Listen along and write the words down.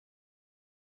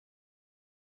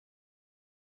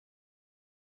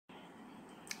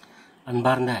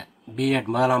அன்பார்ந்த B.Ed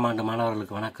முதலாம் ஆண்டு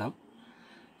மாணவர்களுக்கு வணக்கம்.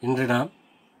 இன்று நாம்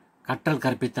கற்றல்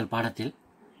கற்பித்தல் பாடத்தில்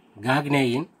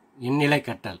காக்னேயின் இந்நிலை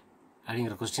கற்றல்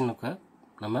அப்படிங்கிற கொஸ்டினுக்கு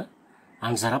நம்ம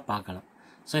ஆன்சராக பார்க்கலாம்.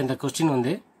 ஸோ இந்த கொஸ்டின்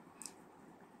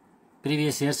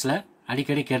ப்ரீவியஸ் இயர்ஸில்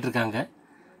அடிக்கடி கேட்டிருக்காங்க.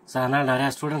 ஸோ அதனால் நிறையா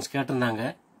ஸ்டூடெண்ட்ஸ் கேட்டிருந்தாங்க.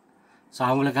 ஸோ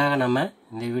அவங்களுக்காக நம்ம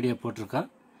இந்த வீடியோ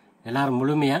போட்டிருக்கோம். எல்லோரும்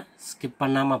முழுமையாக ஸ்கிப்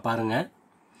பண்ணாமல் பாருங்கள்.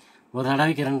 ஒரு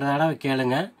தடவைக்கு 2 தடவை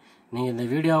கேளுங்க. நீங்கள் இந்த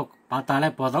வீடியோ பார்த்தாலே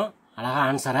போதும், அழகாக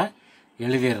ஆன்சரை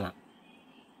எழுதிடலாம்.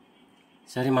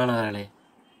 சரி மாணவர்களே,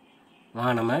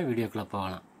 வாங்க நம்ம வீடியோக்குள்ளே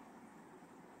போகலாம்.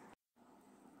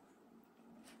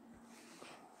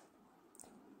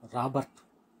 ராபர்ட்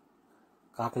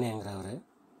காக்னேங்கிறவர்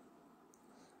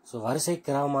வரிசை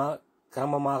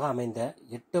கிரமமாக அமைந்த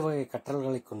 8 வகை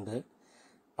கற்றல்களை கொண்டு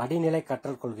படிநிலை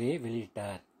கற்றல் கொள்கையை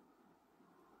வெளியிட்டார்.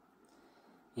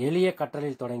 எளிய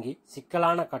கற்றலில் தொடங்கி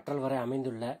சிக்கலான கற்றல் வரை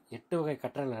அமைந்துள்ள 8 வகை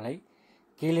கற்றல்களை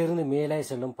கீழிருந்து மேலே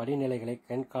செல்லும் படிநிலைகளை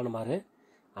கண்காணுமாறு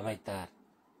அமைத்தார்.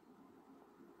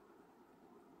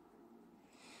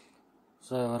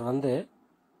 ஸோ அவர்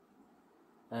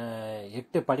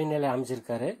 8 படிநிலை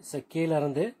அமைச்சிருக்காரு. ஸோ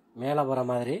கீழிருந்து மேலே போகிற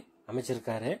மாதிரி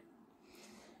அமைச்சிருக்காரு.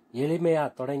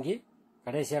 எளிமையாக தொடங்கி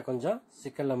கடைசியாக கொஞ்சம்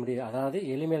சிக்கலில் முடியும், அதாவது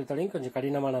எளிமையில் தொடங்கி கொஞ்சம்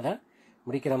கடினமானதை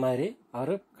முடிக்கிற மாதிரி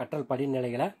அவர் கற்றல்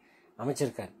படிநிலைகளை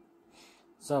அமைச்சிருக்காரு.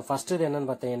 ஸோ ஃபஸ்ட்டு இது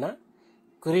என்னன்னு பார்த்தீங்கன்னா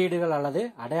குறியீடுகள் அல்லது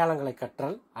அடையாளங்களை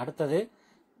கற்றல். அடுத்தது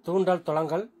தூண்டல்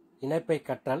துலங்கல் இணைப்பை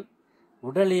கற்றல்,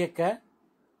 உடல் இயக்க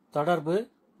தொடர்பு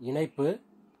இணைப்பு,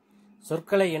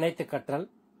 சொற்களை இணைத்து கற்றல்,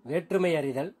 வேற்றுமை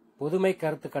அறிதல், புதுமை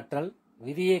கருத்து கற்றல்,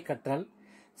 விதியை கற்றல்,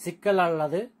 சிக்கல்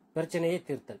அல்லது பிரச்சனையை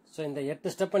தீர்த்தல். ஸோ இந்த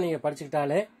 8 ஸ்டெப்பை நீங்கள்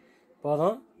படிச்சுக்கிட்டாலே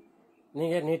போதும்,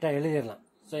 நீங்கள் நீட்டாக எழுதிடலாம்.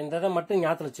 ஸோ இந்த இதை மட்டும்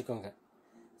ஞாபகத்தில் வச்சுக்கோங்க.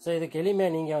 ஸோ இதுக்கு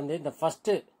எளிமையாக நீங்கள் இந்த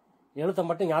ஃபஸ்ட்டு எழுத்தை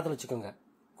மட்டும் ஞாபகத்தில் வச்சுக்கோங்க.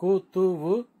 கு து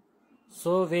வு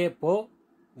சோ வே போ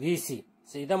வி சி.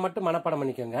 ஸோ இதை மட்டும் மனப்பாடம்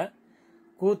பண்ணிக்கோங்க.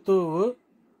 கு து வு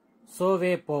சோ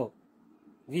வே போ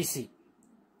வி சி.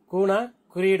 கூனா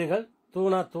குறியீடுகள்,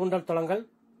 தூணா தூண்டல் துலங்கல்,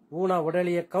 ஊனா உடல்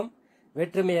இயக்கம்,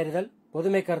 வேற்றுமை அறிதல்,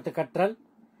 பொதுமை கருத்து கற்றல்,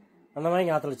 அந்த மாதிரி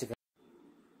ஞாபகத்தில் வச்சுக்க.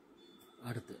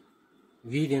 அடுத்து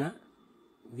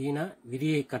வீணா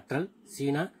விதியை கற்றல்,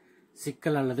 சீனா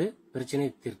சிக்கல் அல்லது பிரச்சனை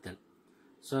தீர்த்தல்.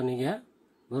 ஸோ நீங்கள்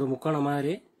ஒரு முக்கோணம்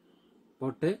மாதிரி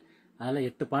போட்டு அதில்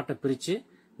 8 பாட்டை பிரித்து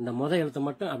இந்த எழுத்தை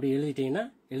மட்டும் அப்படி எழுதிட்டீங்கன்னா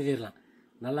எழுதிடலாம்.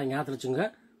 நல்லா ஞாபகத்தில் வச்சுங்க.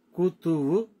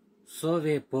 கூத்துவு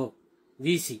சோவே போ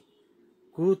விசி.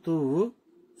 கூத்துவு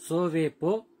சோவே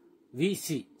போ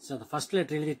விசி. ஸோ அந்த ஃபர்ஸ்ட்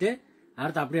லெட்டர் எழுதிட்டு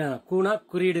அடுத்து அப்படியே கூனா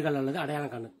குறியீடுகள் அல்லது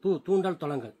அடையாளம் காணு, தூண்டல்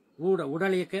துலங்கல்,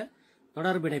 உடல் இயக்க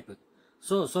தொடர்பு இணைப்பு,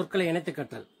 சொற்களை இணைத்து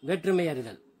கற்றல், வேற்றுமை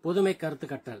அறிதல், புதுமை கருத்து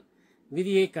கற்றல்,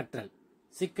 விதியை கற்றல்,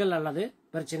 சிக்கல் அல்லது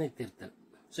பிரச்சனை தீர்த்தல்.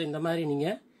 ஸோ இந்த மாதிரி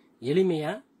நீங்கள்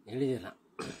எளிமையாக எழுதிடலாம்.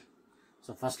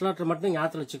 ஸோ ஃபர்ஸ்ட் லெட்டர் மட்டும்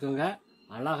ஞாபகத்தில் வச்சுக்கோங்க.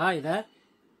 அழகாக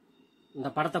இந்த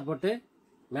படத்தை போட்டு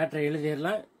மேட்ரை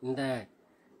எழுதிடலாம்.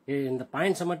 இந்த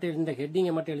பாயிண்ட்ஸை மட்டும், இந்த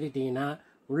ஹெட்டிங்கை மட்டும் எழுதிட்டீங்கன்னா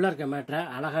உள்ளே இருக்க மேட்ரை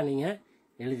அழகாக நீங்கள்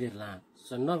எழுதிடலாம்.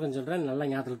 ஸோ இன்னொரு கொஞ்சம் சொல்கிறேன், நல்லா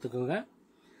ஞாபகத்தில் எடுத்துக்கோங்க.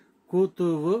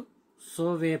 கூத்துவு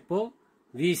சோவேப்போ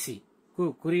விசி.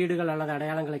 குறியீடுகள் அல்லது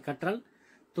அடையாளங்களை கற்றல்,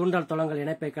 தூண்டல் துலங்கல்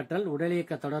இணைப்பை கற்றல், உடல்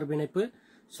இயக்க தொடர்பு இணைப்பு,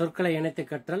 சொற்களை இணைத்து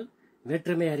கற்றல்,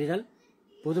 வேற்றுமை அறிதல்,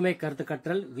 புதுமை கருத்து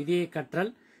கற்றல், விதியை கற்றல்,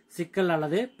 சிக்கல்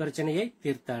அல்லது பிரச்சனையை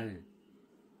தீர்த்தல்.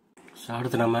 ஸோ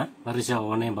அடுத்து நம்ம வரிசையாக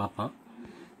ஒன்றையும் பார்ப்போம்.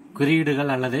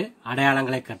 குறியீடுகள் அல்லது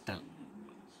அடையாளங்களை கற்றல்.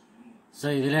 ஸோ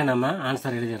இதில் நம்ம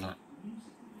ஆன்சர் எழுதிடலாம்.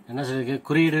 என்ன சொல்லியிருக்கு?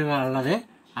 குறியீடுகள் அல்லது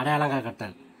அடையாளங்கள்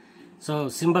கற்றல். So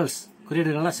symbols,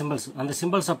 குறியீடுகள்னா symbols. அந்த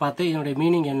சிம்பிள்ஸை பார்த்து இதனுடைய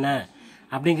மீனிங் என்ன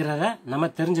அப்படிங்கிறத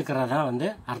நம்ம தெரிஞ்சுக்கிறது தான்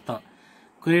அர்த்தம்.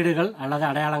 குறியீடுகள் அல்லது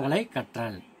அடையாளங்களை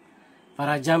கற்றல்.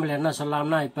 ஃபார் எக்ஸாம்பிள் என்ன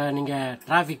சொல்லலாம்னா, இப்போ நீங்கள்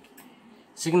டிராஃபிக்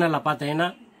சிக்னலில் பார்த்தீங்கன்னா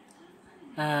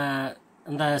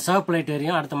இந்த சிவப்பு லைட்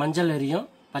எரியும், அடுத்து மஞ்சள் எரியும்,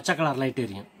 பச்சை கலர் லைட்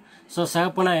எரியும். ஸோ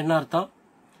சிவப்புனா என்ன அர்த்தம்?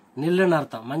 நில்லுன்னு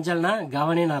அர்த்தம். மஞ்சள்னா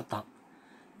கவனின்னு அர்த்தம்.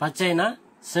 பச்சைனா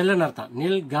செல்லுன்னு அர்த்தம்.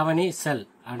 நில் கவனி செல்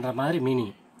அப்படின்ற மாதிரி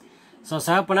மீனிங். ஸோ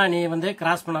சிவப்புனா நீ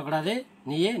கிராஸ் பண்ணக்கூடாது,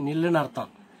 நீயே நில்லுன்னு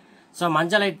அர்த்தம். ஸோ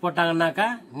மஞ்சள் லைட் போட்டாங்கன்னாக்கா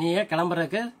நீயே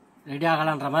கிளம்புறதுக்கு ரெடி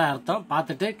ஆகலான்ற மாதிரி அர்த்தம்,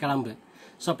 பார்த்துட்டு கிளம்பு.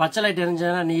 ஸோ பச்சை லைட்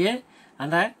எரிஞ்சதுன்னா நீயே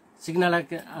அந்த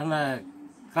சிக்னலுக்கு அந்த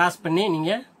கிராஸ் பண்ணி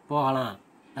நீங்கள் போகலாம்,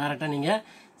 டைரெக்டாக நீங்கள்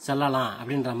செல்லலாம்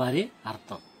அப்படின்ற மாதிரி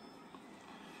அர்த்தம்.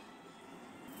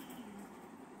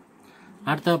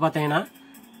 அடுத்தது பார்த்தீங்கன்னா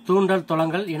தூண்டல்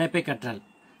துலங்கல் இணைப்பை கற்றல்.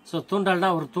 ஸோ தூண்டல்னா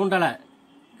ஒரு தூண்டலை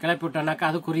கிளப்பி விட்டோம்னாக்கா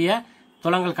அதுக்குரிய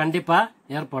துலங்கல்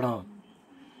கண்டிப்பாக ஏற்படும்.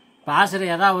 இப்போ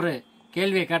ஆசிரியர் ஏதாவது ஒரு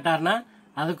கேள்வியை கேட்டார்னா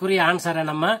அதுக்குரிய ஆன்சரை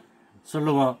நம்ம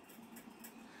சொல்லுவோம்.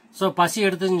 ஸோ பசி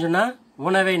எடுத்துன்னு சொன்னால்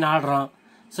உணவை நாடுறோம்.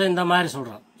 ஸோ இந்த மாதிரி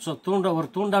சொல்கிறோம். ஸோ ஒரு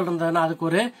தூண்டல் இருந்ததுன்னா அதுக்கு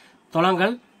ஒரு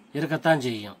துலங்கல் இருக்கத்தான்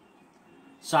செய்யும்.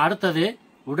 ஸோ அடுத்தது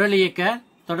உடல் இயக்க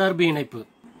தொடர்பு இணைப்பு.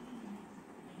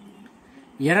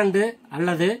 2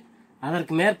 அல்லது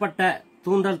அதற்கு மேற்பட்ட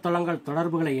தூண்டல் தளங்கள்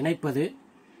தொடர்புகளை இணைப்பது,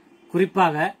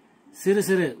 குறிப்பாக சிறு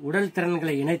சிறு உடல்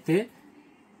திறன்களை இணைத்து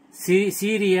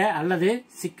சீரிய அல்லது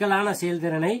சிக்கலான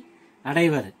செயல்திறனை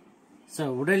அடைவது. ஸோ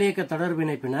உடல் இயக்க தொடர்பு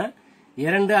இணைப்பினா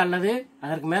 2 அல்லது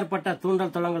அதற்கு மேற்பட்ட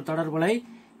தூண்டல் தளங்கள் தொடர்புகளை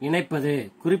இணைப்பது,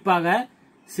 குறிப்பாக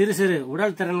சிறு சிறு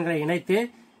உடல் திறன்களை இணைத்து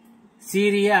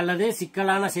சீரிய அல்லது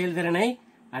சிக்கலான செயல்திறனை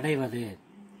அடைவது.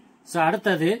 ஸோ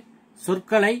அடுத்தது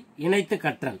சொற்களை இணைத்து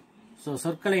கற்றல். ஸோ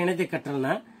சொற்களை இணைத்து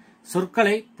கற்றல்னா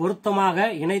சொற்களை பொருத்தமாக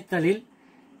இணைத்தலில்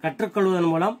கற்றுக்கொள்வதன்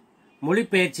மூலம்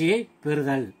மொழிபெயர்ச்சியை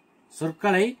பெறுதல்.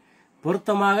 சொற்களை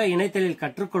பொருத்தமாக இணைத்தலில்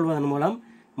கற்றுக்கொள்வதன் மூலம்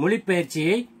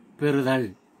மொழிபெயர்ச்சியை பெறுதல்.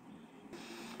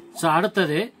 ஸோ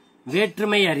அடுத்தது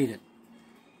வேற்றுமை அறிதல்.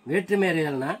 வேற்றுமை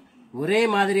அறிதல்னா ஒரே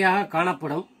மாதிரியாக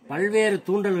காணப்படும் பல்வேறு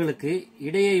தூண்டல்களுக்கு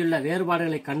இடையேயுள்ள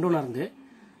வேறுபாடுகளை கண்டுணர்ந்து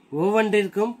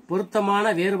ஒவ்வொன்றிற்கும் பொருத்தமான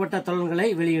வேறுபட்ட தளங்களை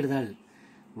வெளியிடுதல்.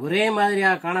 ஒரே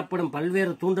மாதிரியாக காணப்படும்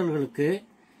பல்வேறு தூண்டல்களுக்கு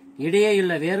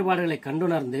இடையேயுள்ள வேறுபாடுகளை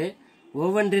கண்டுணர்ந்து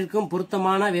ஒவ்வொன்றிற்கும்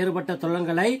பொருத்தமான வேறுபட்ட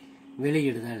தளங்களை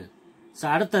வெளியிடுதல்.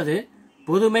 அடுத்தது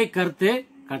பொதுமை கருத்து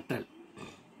கற்றல்.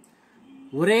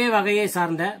 ஒரே வகையை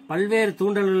சார்ந்த பல்வேறு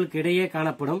தூண்டல்களுக்கு இடையே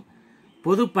காணப்படும்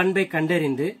பொது பண்பை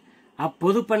கண்டறிந்து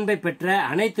அப்பொது பண்பை பெற்ற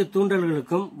அனைத்து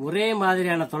தூண்டல்களுக்கும் ஒரே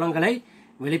மாதிரியான தளங்களை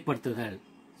வெளிப்படுத்துதல்.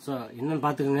 ஸோ என்னன்னு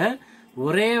பார்த்துக்கோங்க,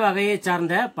 ஒரே வகையை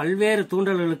சார்ந்த பல்வேறு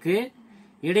தூண்டல்களுக்கு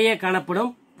இடையே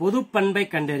காணப்படும் பொது பண்பை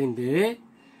கண்டறிந்து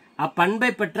அப்பண்பை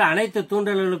பெற்ற அனைத்து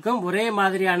தூண்டல்களுக்கும் ஒரே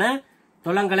மாதிரியான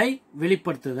தளங்களை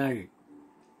வெளிப்படுத்துதல்.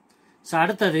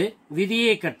 அடுத்தது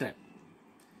விதியை கற்றல்.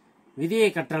 விதியை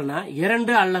கற்றல்னா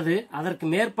 2 அல்லது அதற்கு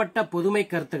மேற்பட்ட பொதுமை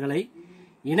கருத்துக்களை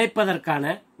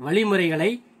இணைப்பதற்கான வழிமுறைகளை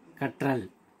கற்றல்.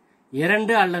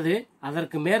 2 அல்லது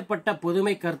அதற்கு மேற்பட்ட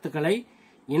பொதுமை கருத்துக்களை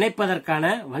இணைப்பதற்கான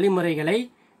வழிமுறைகளை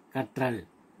கற்றல்.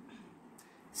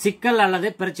 சிக்கல் அல்லது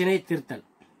பிரச்சனை தீர்த்தல்.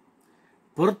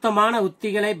 பொருத்தமான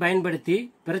உத்திகளை பயன்படுத்தி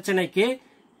பிரச்சனைக்கு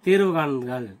தீர்வு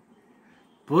காணுங்கள்.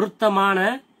 பொருத்தமான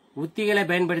உத்திகளை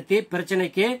பயன்படுத்தி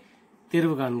பிரச்சனைக்கு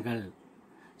தீர்வு காணுங்கள்.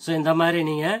 ஸோ இந்த மாதிரி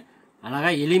நீங்கள்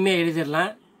அழகாக எளிமையாக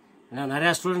எழுதிடலாம்.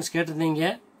 நிறையா ஸ்டூடெண்ட்ஸ் கேட்டிருந்தீங்க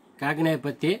காக்னே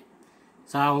பற்றி.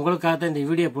 ஸோ உங்களுக்காக தான் இந்த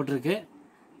வீடியோ போட்டிருக்கு.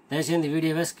 தயவுசெய்து இந்த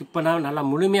வீடியோவை ஸ்கிப் பண்ணாமல் நல்லா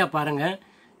முழுமையாக பாருங்கள்.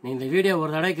 நீங்கள் இந்த வீடியோ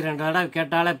ஒரு தடவைக்கு 2 தடவை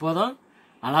கேட்டாலே போதும்,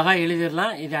 அழகாக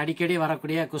எழுதிடலாம். இது அடிக்கடி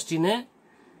வரக்கூடிய கொஸ்டின்னு,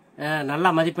 நல்லா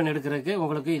மதிப்பெண் எடுக்கிறதுக்கு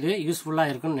உங்களுக்கு இது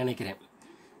யூஸ்ஃபுல்லாக இருக்குன்னு நினைக்கிறேன்.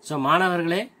 ஸோ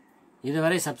மாணவர்களே,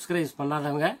 இதுவரை சப்ஸ்கிரைப்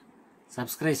பண்ணாதவங்க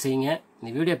சப்ஸ்கிரைப் செய்யுங்க.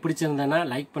 இந்த வீடியோ பிடிச்சிருந்தேன்னா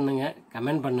லைக் பண்ணுங்கள்,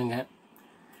 கமெண்ட் பண்ணுங்கள்.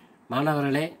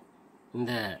 மாணவர்களே,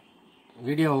 இந்த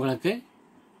வீடியோ உங்களுக்கு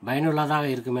பயனுள்ளதாக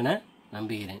இருக்கும் என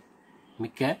நம்புகிறேன்.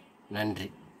 மிக்க நன்றி.